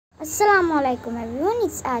Assalamualaikum everyone,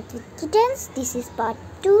 it's Art with Kittens. This is part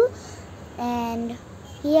 2 and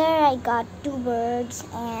here I got 2 birds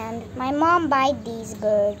and my mom bought these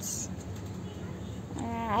birds.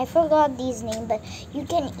 I forgot these names, but you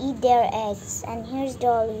can eat their eggs. And here's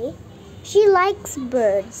Dolly. She likes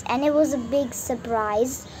birds and it was a big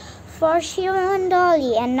surprise for Shiro and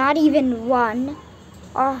Dolly, and not even 1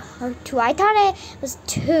 or 2. I thought it was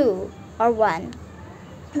 2 or 1,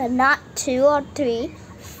 but not 2 or 3.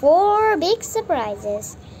 4 big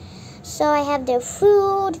surprises. So I have their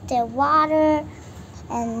food, their water,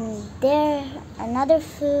 and their another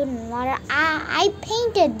food and water. I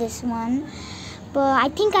painted this one, but I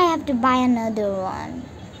think I have to buy another one.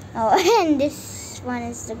 Oh, and this one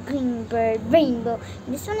is the green bird, rainbow.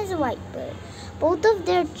 And this one is a white bird. Both of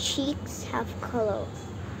their cheeks have color.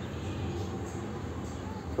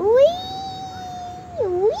 Wee!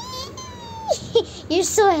 Wee! You're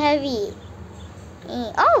so heavy.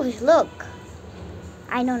 Oh, look.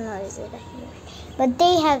 I don't know, is it here? But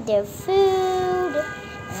they have their food,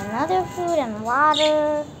 and another food, and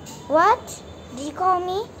water. What? Did you call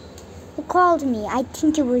me? Who called me? I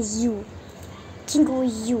think it was you. I think it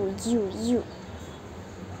was you.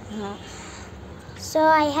 So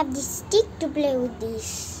I have this stick to play with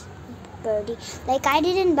this birdie. Like, I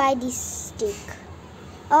didn't buy this stick.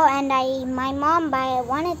 Oh, and my mom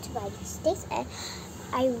wanted to buy these sticks.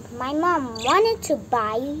 My mom wanted to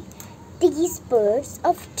buy these birds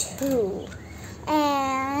of 2,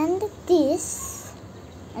 and this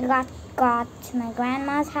I got to my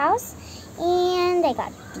grandma's house, and I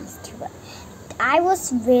got these 2 birds. I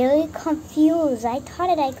was very confused. I thought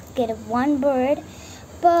that I could get 1 bird,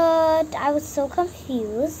 but I was so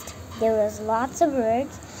confused. There was lots of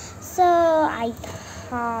birds, so I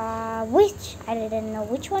didn't know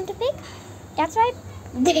which one to pick. That's why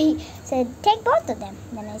they said, take both of them.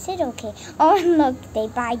 Then I said, okay. Oh, and look, they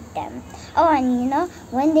bite them. Oh, and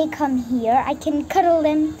when they come here, I can cuddle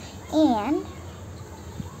them and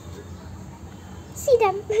see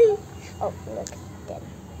them. Oh, look at them.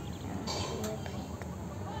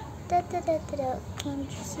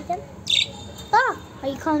 Can't you see them? Oh, are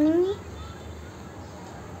you calling me?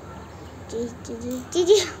 Did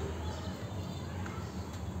you?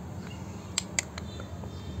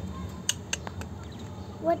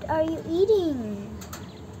 What are you eating?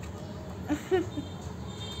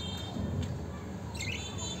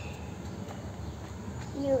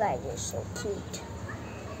 You guys are so cute.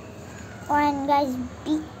 Oh, and guys,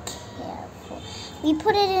 be careful. We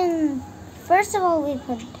put it in, first of all, we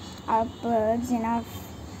put our birds in our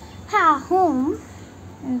home,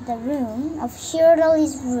 in the room of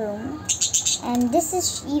Shirodoli's room. And this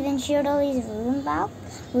is even Shirodoli's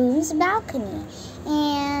room's balcony.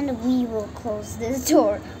 And we will close this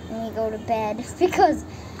door when we go to bed, because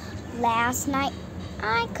last night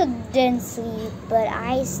I couldn't sleep, but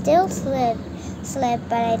I still slept,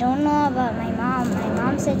 but I don't know about my mom. My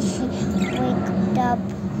mom said she waked up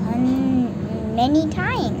many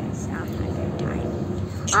times, not 100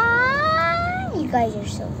 times. Ah, you guys are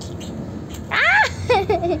so cute. Ah!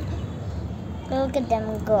 Look at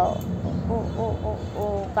them go.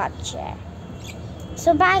 Oh, gotcha.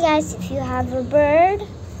 So bye guys. If you have a bird,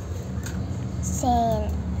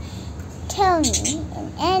 tell me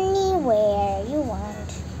in anywhere you want.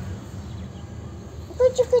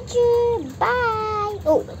 Good. Bye.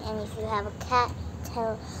 Oh, and if you have a cat,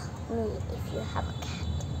 tell me if you have a cat.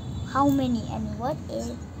 How many and what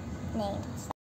is name?